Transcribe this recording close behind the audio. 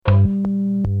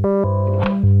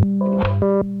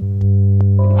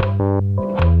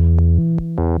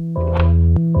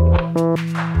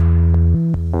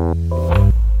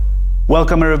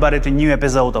Welcome everybody to a new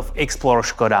episode of Explore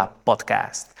Škoda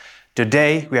podcast.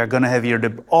 Today we are going to have here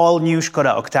the all-new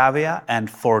Škoda Octavia, and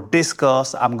for this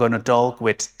cause I'm going to talk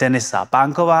with Denisa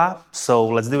Pánková. So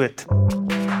let's do it.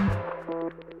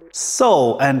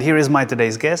 So, and here is my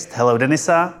today's guest. Hello,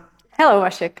 Denisa. Hello,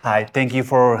 Vašek. Hi, thank you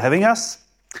for having us.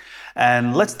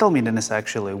 And let's tell me, Denisa,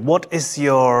 actually, what is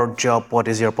your job, what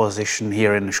is your position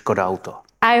here in Škoda Auto?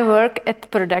 I work at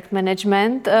product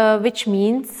management, which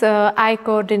means I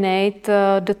coordinate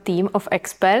the team of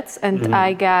experts and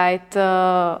I guide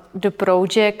the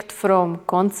project from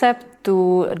concept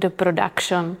to the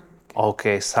production.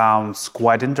 Okay, sounds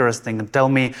quite interesting. Tell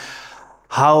me,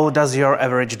 how does your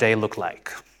average day look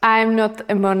like? I'm not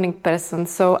a morning person,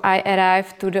 so I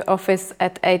arrive to the office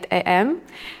at 8 a.m.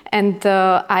 and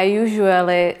I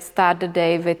usually start the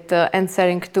day with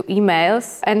answering to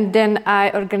emails, and then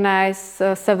I organize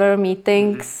several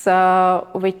meetings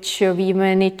which we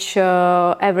manage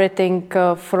everything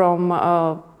from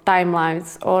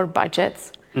timelines or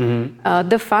budgets.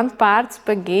 The fun parts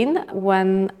begin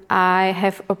when I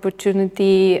have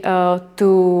opportunity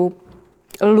to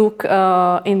look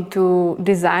into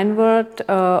design world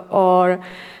or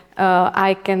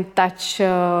I can touch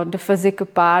the physical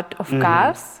part of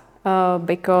cars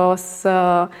because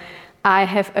I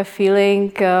have a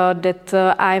feeling that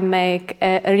I make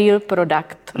a real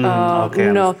product, not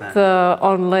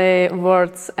only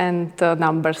words and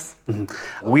numbers.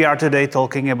 We are today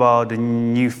talking about the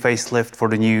new facelift for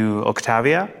the new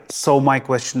Octavia. So my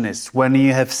question is, when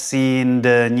you have seen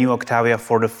the new Octavia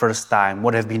for the first time,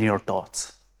 what have been your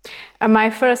thoughts?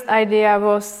 My first idea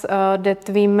was that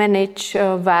we manage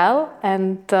well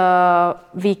and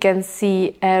we can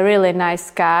see a really nice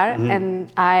car,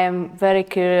 and I am very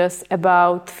curious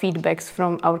about feedbacks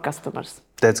from our customers.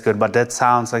 That's good, but that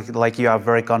sounds like you are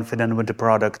very confident with the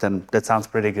product, and that sounds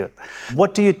pretty good.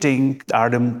 What do you think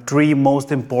are the three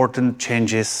most important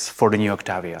changes for the new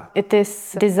Octavia? It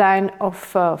is design of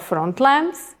front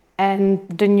lamps and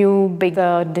the new big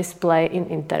display in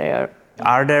interior.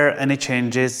 Are there any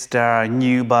changes that are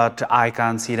new but I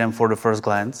can't see them for the first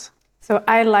glance? So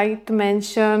I like to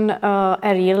mention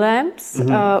rear lamps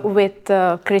with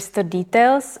crystal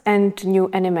details and new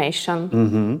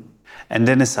animation. And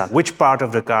Denisa, which part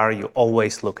of the car you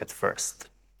always look at first?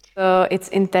 It's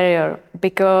interior,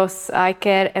 because I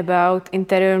care about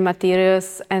interior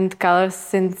materials and colors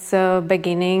since the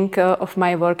beginning of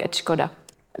my work at Škoda.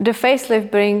 The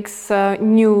facelift brings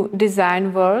new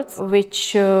design words,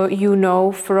 which you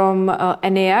know from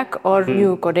ENIAC or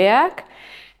new Kodiaq,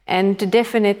 and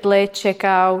definitely check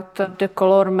out the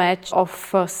color match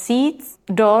of seats,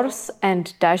 doors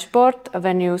and dashboard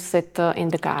when you sit in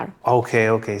the car. Okay.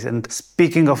 And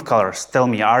speaking of colors, tell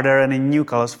me, are there any new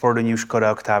colors for the new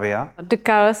Škoda Octavia? The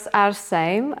colors are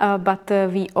same, but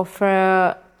we offer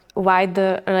a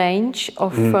wider range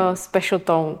of special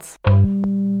tones.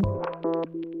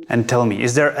 And tell me,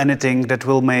 is there anything that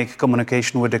will make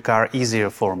communication with the car easier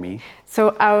for me?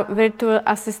 So our virtual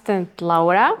assistant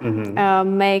Laura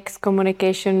makes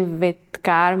communication with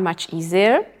car much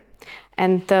easier,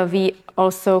 and we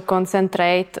also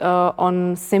concentrate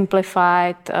on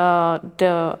simplified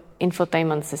the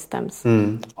infotainment systems.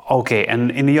 Okay,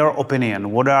 and in your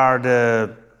opinion, what are the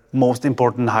most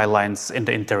important highlights in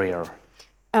the interior?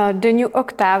 The new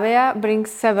Octavia brings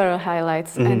several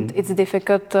highlights, and it's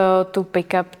difficult to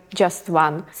pick up just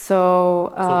one.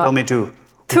 So tell me two.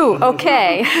 Two,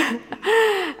 okay.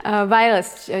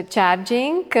 Wireless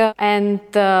charging and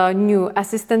new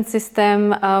assistant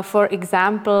system, for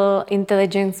example,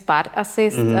 intelligent park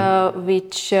assist,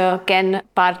 which can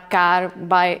park car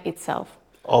by itself.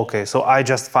 Okay, so I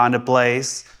just find a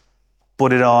place,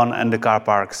 put it on, and the car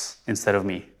parks instead of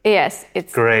me. Yes,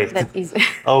 it's great. That easy.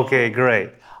 Okay,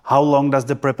 great. How long does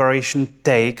the preparation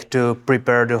take to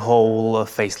prepare the whole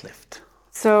facelift?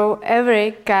 So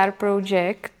every car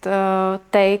project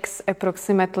takes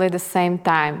approximately the same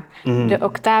time. The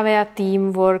Octavia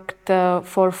team worked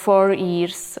for 4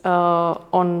 years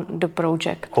on the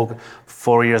project. Okay,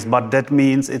 4 years, but that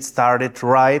means it started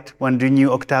right when the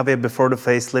new Octavia before the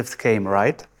facelift came,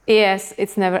 right? Yes,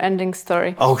 it's never-ending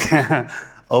story.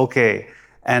 Okay.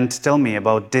 And tell me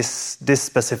about this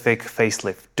specific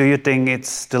facelift. Do you think it's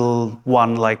still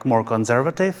one more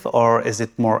conservative, or is it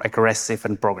more aggressive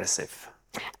and progressive?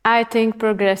 I think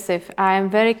progressive. I am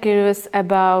very curious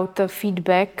about the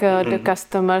feedback the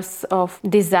customers of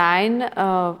design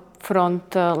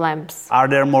front lamps. Are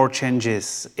there more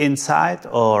changes inside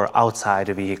or outside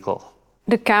the vehicle?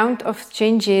 The count of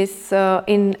changes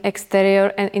in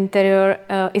exterior and interior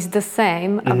is the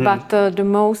same, but the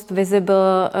most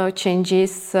visible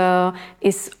changes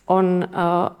is on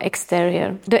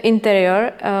exterior. The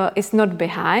interior is not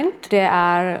behind. There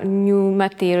are new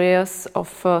materials of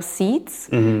seats,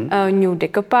 new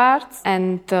deco parts,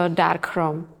 and dark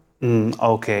chrome.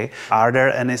 Okay. Are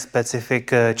there any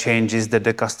specific changes that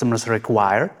the customers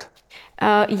required?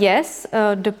 Yes,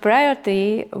 the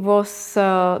priority was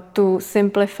to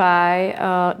simplify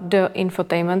the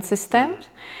infotainment system,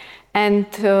 and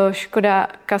Škoda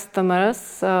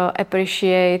customers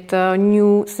appreciate a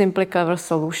new Simply Clever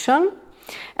solution.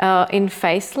 In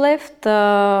facelift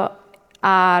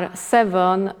are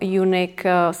 7 unique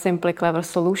Simply Clever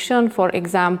solutions, for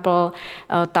example,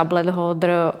 tablet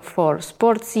holder for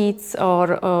sport seats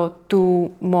or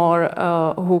 2 more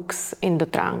hooks in the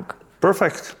trunk.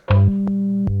 Perfect.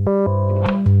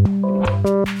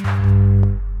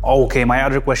 Okay, my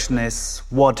other question is,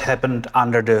 what happened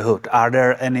under the hood? Are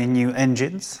there any new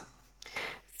engines?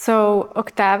 So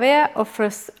Octavia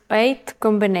offers 8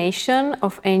 combination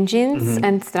of engines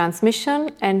and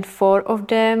transmission, and 4 of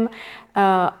them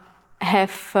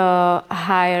have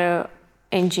higher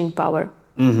engine power.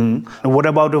 What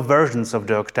about the versions of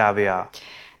the Octavia?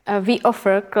 We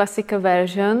offer classical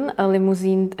version, a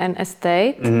limousine and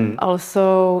estate,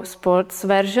 also sports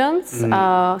versions,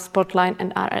 Sportline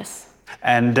and RS.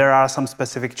 And there are some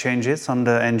specific changes on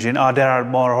the engine? Oh, there are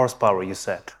more horsepower, you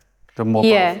said. The more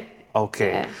powerful.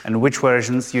 Okay. Yeah. And which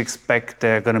versions you expect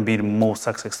they're going to be the most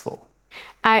successful?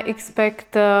 I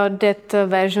expect that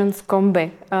versions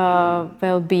combi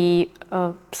will be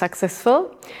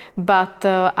successful, but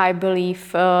I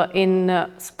believe in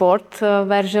sport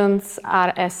versions,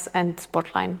 RS and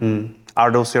Sportline.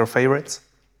 Are those your favorites?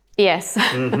 Yes,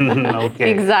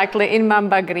 okay. Exactly, in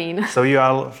Mamba Green. So you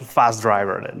are a fast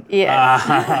driver then? Yes.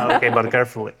 Okay, but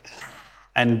carefully.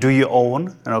 And do you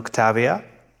own an Octavia?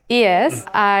 Yes,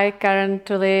 I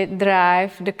currently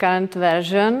drive the current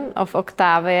version of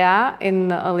Octavia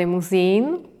in a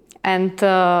limousine, and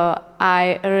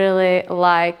I really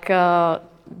like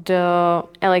the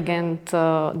elegant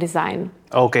design.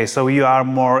 Okay, so you are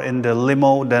more in the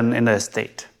limo than in the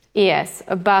estate? Yes,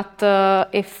 but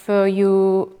if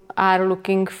you are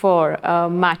looking for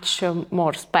much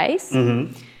more space,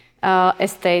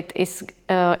 estate is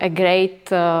a great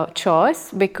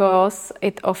choice because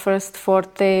it offers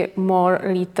 40 more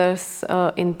liters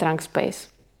in trunk space.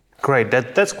 Great,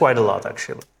 that's quite a lot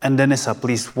actually. And Denisa,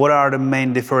 please, what are the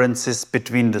main differences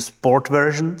between the sport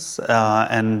versions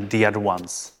and the other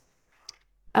ones?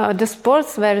 The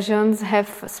sports versions have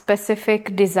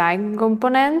specific design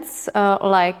components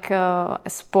like a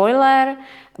spoiler,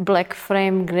 black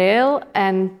frame grille,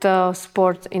 and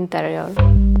sport interior.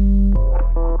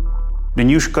 The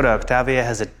new Škoda Octavia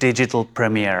has a digital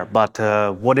premiere, but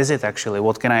what is it actually?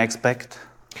 What can I expect?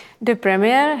 The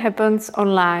premiere happens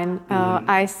online.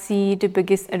 I see the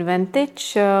biggest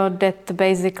advantage that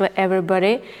basically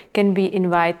everybody can be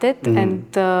invited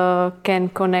and can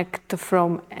connect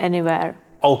from anywhere.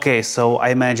 Okay, so I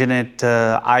imagine it,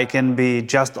 I can be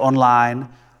just online,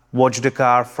 watch the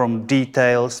car from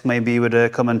details, maybe with a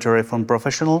commentary from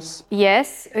professionals?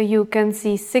 Yes, you can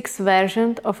see 6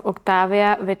 versions of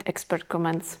Octavia with expert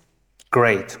comments.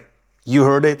 Great. You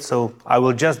heard it, so I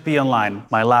will just be online.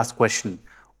 My last question.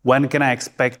 When can I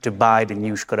expect to buy the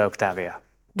new Škoda Octavia?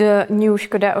 The new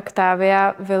Škoda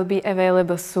Octavia will be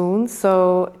available soon,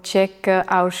 so check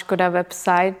our Škoda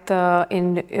website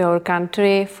in your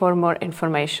country for more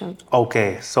information.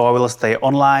 Okay, so I will stay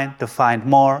online to find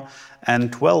more.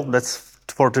 And well, that's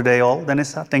for today all,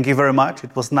 Denisa. Thank you very much.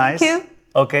 It was nice. Thank you.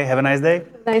 Okay, have a nice day.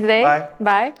 Nice day. Bye.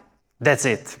 Bye. That's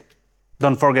it.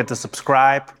 Don't forget to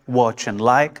subscribe, watch and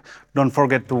like. Don't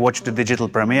forget to watch the digital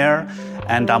premiere.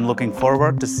 And I'm looking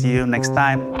forward to see you next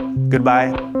time.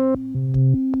 Goodbye.